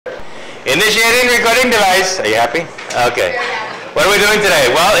Initiating recording device. Are you happy? Okay. What are we doing today?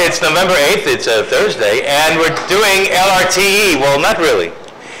 Well, it's November 8th. It's a Thursday, and we're doing LRTE. Well, not really.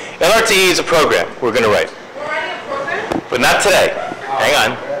 LRTE is a program we're going to write. We're writing a program? But not today. Hang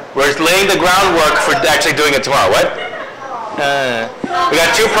on. We're laying the groundwork for actually doing it tomorrow. What? We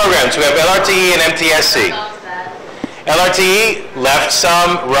got two programs. We have LRTE and MTSC. LRTE, left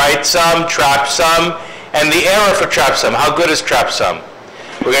sum, right sum, trap sum, and the error for trap sum. How good is trap sum?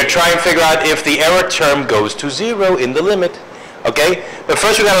 We're going to try and figure out if the error term goes to 0 in the limit. Okay? But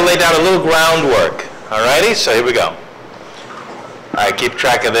first we've got to lay down a little groundwork. Alrighty? So here we go. Alright, keep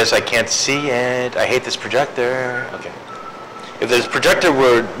track of this. I can't see it. I hate this projector. Okay. If this projector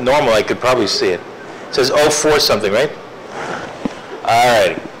were normal, I could probably see it. It says 04 something, right?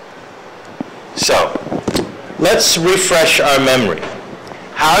 Alrighty. So, let's refresh our memory.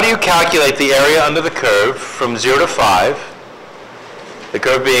 How do you calculate the area under the curve from 0 to 5? The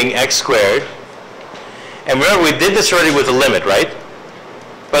curve being x squared. And remember, we did this already with a limit, right?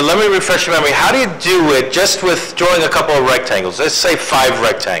 But let me refresh your memory. How do you do it just with drawing a couple of rectangles? Let's say 5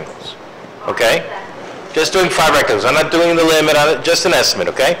 rectangles. Okay? Just doing 5 rectangles. I'm not doing the limit on it, just an estimate,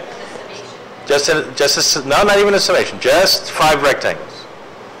 okay? No, not even a summation. Just 5 rectangles.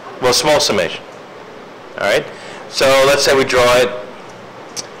 Well, small summation. All right? So let's say we draw it,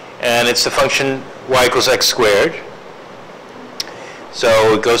 and it's the function y equals x squared.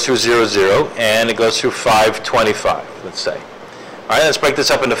 So it goes through 0, 0, and it goes through 5, 25, let's say. All right, let's break this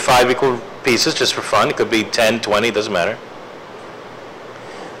up into 5 equal pieces just for fun. It could be 10, 20, doesn't matter.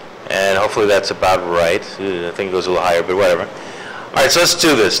 And hopefully that's about right. I think it goes a little higher, but whatever. All right, so let's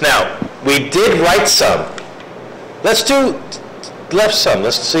do this. Now, we did right sum. Let's do left sum.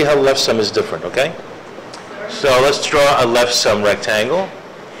 Let's see how left sum is different, okay? So let's draw a left sum rectangle.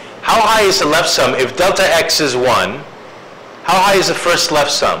 How high is the left sum if delta x is 1? How high is the first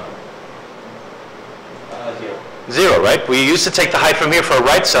left sum? 0, right? We used to take the height from here for a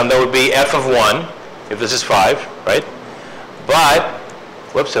right sum. That would be f of 1, if this is 5, right? But,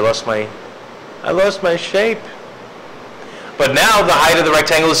 whoops, I lost my shape. But now the height of the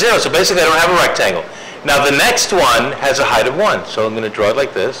rectangle is 0, so basically I don't have a rectangle. Now the next one has a height of 1, so I'm going to draw it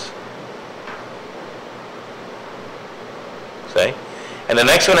like this. See? And the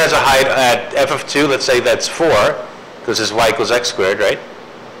next one has a height at f of 2, let's say that's 4, because this is y equals x squared, right?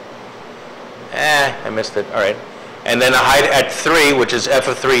 I missed it. All right. And then a height at 3, which is f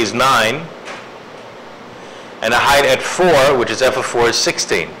of 3 is 9. And a height at 4, which is f of 4 is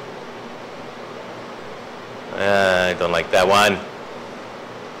 16. I don't like that one.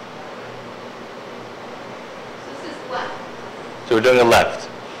 This is left. So we're doing a left.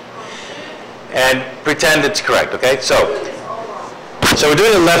 And pretend it's correct, okay? So we're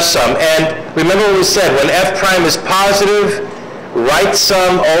doing a left sum, and remember what we said, when f prime is positive, right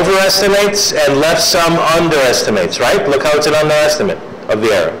sum overestimates and left sum underestimates, right? Look how it's an underestimate of the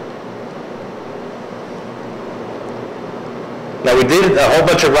error. Now we did a whole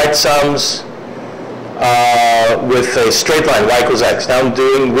bunch of right sums with a straight line, y equals x. Now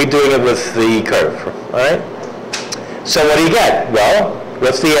we're doing it with the curve, all right? So what do you get? Well,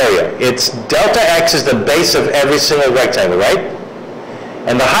 what's the area? It's delta x is the base of every single rectangle, right?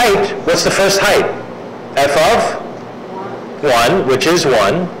 And the height, what's the first height? F of 1, which is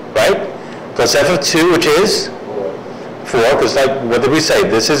 1, right? Plus f of 2, which is 4, because like, what did we say?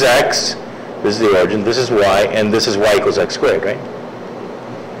 This is x, this is the origin, this is y, and this is y equals x squared, right?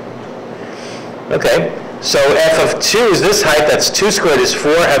 Okay, so f of 2 is this height, that's 2 squared is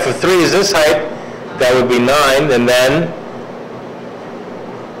 4, f of 3 is this height, that would be 9, and then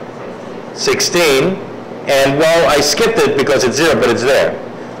 16. And well, I skipped it because it's 0, but it's there.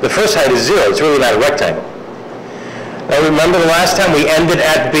 The first height is 0. It's really not a rectangle. Now remember the last time we ended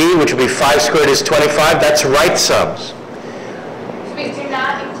at b, which would be 5 squared is 25. That's right sums. So we do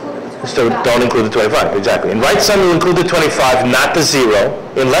not include the 25. So don't include the 25, exactly. In right sum, you'll include the 25, not the 0.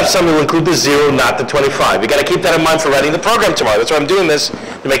 In left sum, you'll include the 0, not the 25. You've got to keep that in mind for writing the program tomorrow. That's why I'm doing this,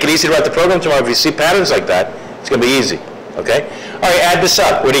 to make it easy to write the program tomorrow. If you see patterns like that, it's going to be easy. Okay? All right, add this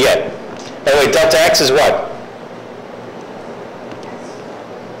up. What do you get? Anyway, delta x is what?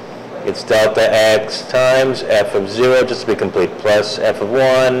 It's delta x times f of 0, just to be complete, plus f of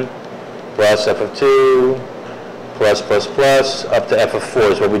 1, plus f of 2, plus, up to f of 4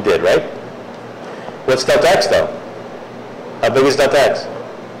 is what we did, right? What's delta x, though? How big is delta x?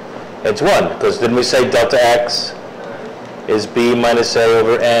 It's 1, because didn't we say delta x is b minus a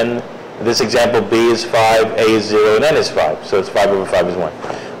over n? In this example, b is 5, a is 0, and n is 5. So it's 5 over 5 is 1.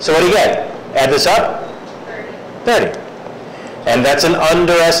 So what do you get? Add this up? 30. And that's an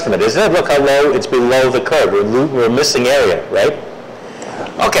underestimate, isn't it? Look how low it's below the curve. We're missing area, right?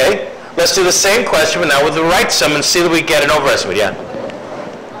 Okay, Let's do the same question, but now with the right sum and see that we get an overestimate. Yeah?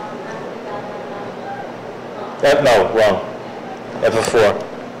 No, wrong. F of 4.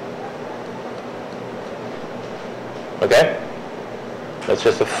 Okay? That's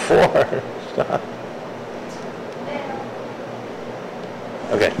just a 4. Stop.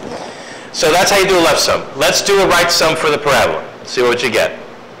 Okay. So that's how you do a left sum. Let's do a right sum for the parabola. See what you get.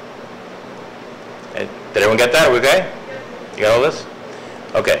 Did everyone get that? Are we okay? You got all this?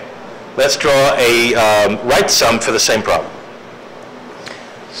 Okay. Let's draw a right sum for the same problem.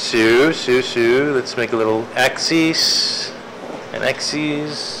 So, let's make a little axis, an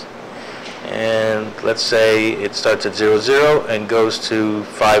axis, and let's say it starts at 0, 0 and goes to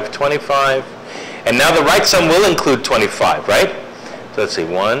 5, 25. And now the right sum will include 25, right? So let's see,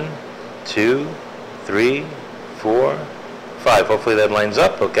 1, 2, 3, 4, 5. Hopefully that lines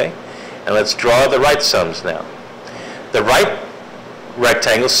up, okay? And let's draw the right sums now. The right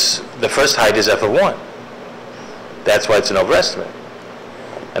rectangle, the first height is f of 1. That's why it's an overestimate.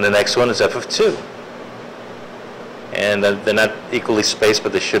 And the next one is f of 2. And they're not equally spaced,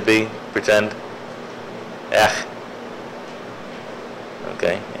 but they should be, pretend.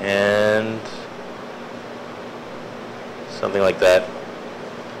 Okay, and something like that.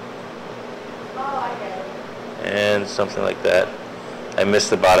 And something like that. I missed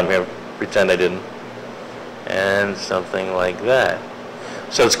the bottom here. Pretend I didn't. And something like that.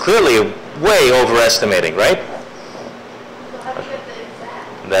 So it's clearly way overestimating, right? So how do you get the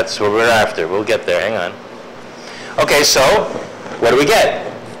exact? That's what we're after. We'll get there. Hang on. Okay, so what do we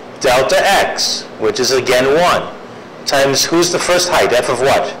get? Delta x, which is again 1, times who's the first height? F of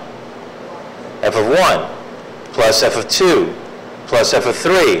what? F of 1, plus f of 2, plus f of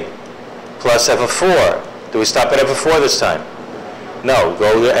 3, plus f of 4. Do we stop at f of 4 this time? No,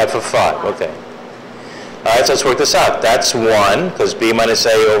 go to f of 5. Okay. All right, so let's work this out. That's 1, because b minus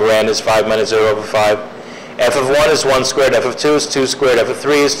a over n is 5 minus 0 over 5. F of 1 is 1 squared, f of 2 is 2 squared, f of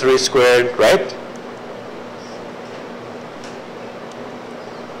 3 is 3 squared, right?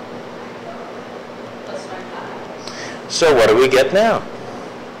 So what do we get now?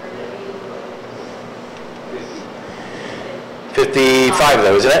 55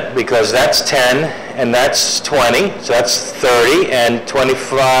 though, isn't it? Because that's 10 and that's 20, so that's 30, and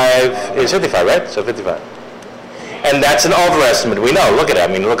 25 is 55, right? So 55. And that's an overestimate. We know, look at it.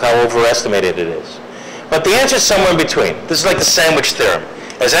 I mean, look how overestimated it is. But the answer is somewhere in between. This is like the sandwich theorem.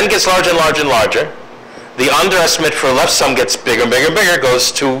 As n gets larger and larger and larger, the underestimate for left sum gets bigger and bigger and bigger,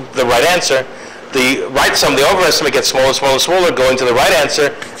 goes to the right answer. The right sum, the overestimate, gets smaller, smaller, smaller, going to the right answer.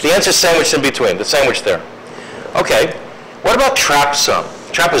 The answer is sandwiched in between, the sandwich theorem. Okay, what about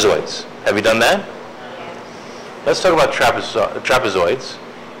trapezoids? Have you done that? Let's talk about trapezoids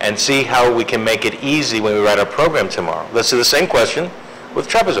and see how we can make it easy when we write our program tomorrow. Let's do the same question with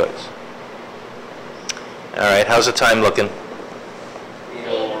trapezoids. All right, how's the time looking?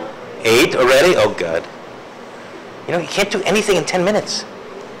 8 already? Oh, God. You know, you can't do anything in 10 minutes.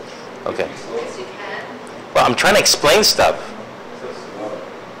 Okay. Well, I'm trying to explain stuff.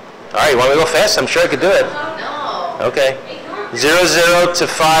 All right, you want me to go fast? I'm sure I could do it. No. Okay. 0, 0 to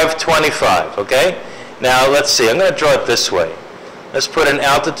 5, 25. Okay? Now, let's see. I'm going to draw it this way. Let's put an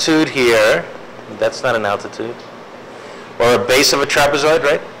altitude here. That's not an altitude. Or a base of a trapezoid,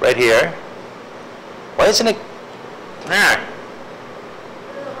 right? Right here. Why isn't it?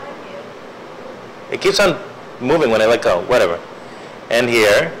 It keeps on moving when I let go. Whatever. And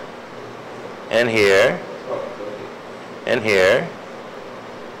here. And here. And here.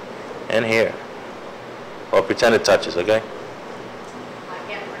 And here. Well, pretend it touches, okay? I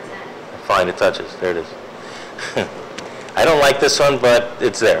can't pretend. Fine, it touches. There it is. I don't like this one, but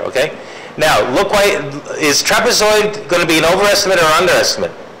it's there, okay? Now, look why, is trapezoid going to be an overestimate or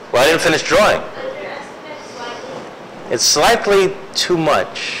underestimate? Well, I didn't finish drawing. It's slightly too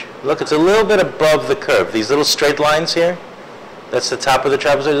much. Look, it's a little bit above the curve. These little straight lines here, that's the top of the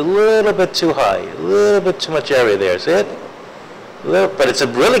trapezoid, a little bit too high, a little bit too much area there. See it? But it's a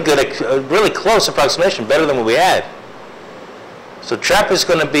really good, really close approximation, better than what we had. So trap is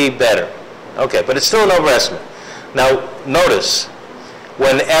going to be better. Okay, but it's still an overestimate. Now, notice,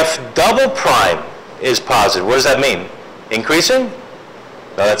 when f double prime is positive, what does that mean? Increasing?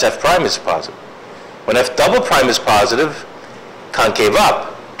 No, that's f prime is positive. When f double prime is positive, concave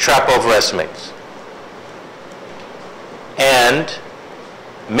up, trap overestimates. And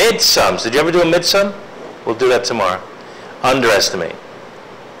mid-sums, did you ever do a mid-sum? We'll do that tomorrow. Underestimate.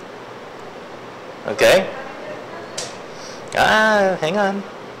 Okay? Hang on.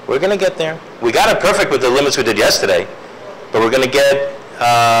 We're going to get there. We got it perfect with the limits we did yesterday, but we're going to get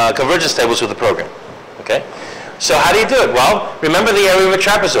convergence tables with the program. Okay? So how do you do it? Well, remember the area of a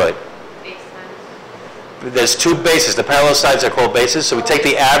trapezoid. there's two bases. The parallel sides are called bases, so we take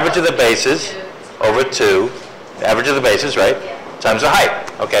the average of the bases over 2, the average of the bases, right, times the height.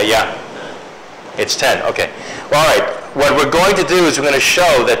 Okay, yeah. It's 10, okay. Well, all right, what we're going to do is we're going to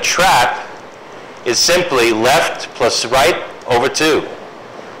show that trap is simply left plus right over 2.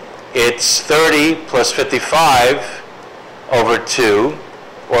 It's 30 plus 55 over 2,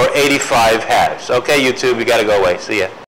 or 85 halves. Okay, YouTube, you got to go away. See ya.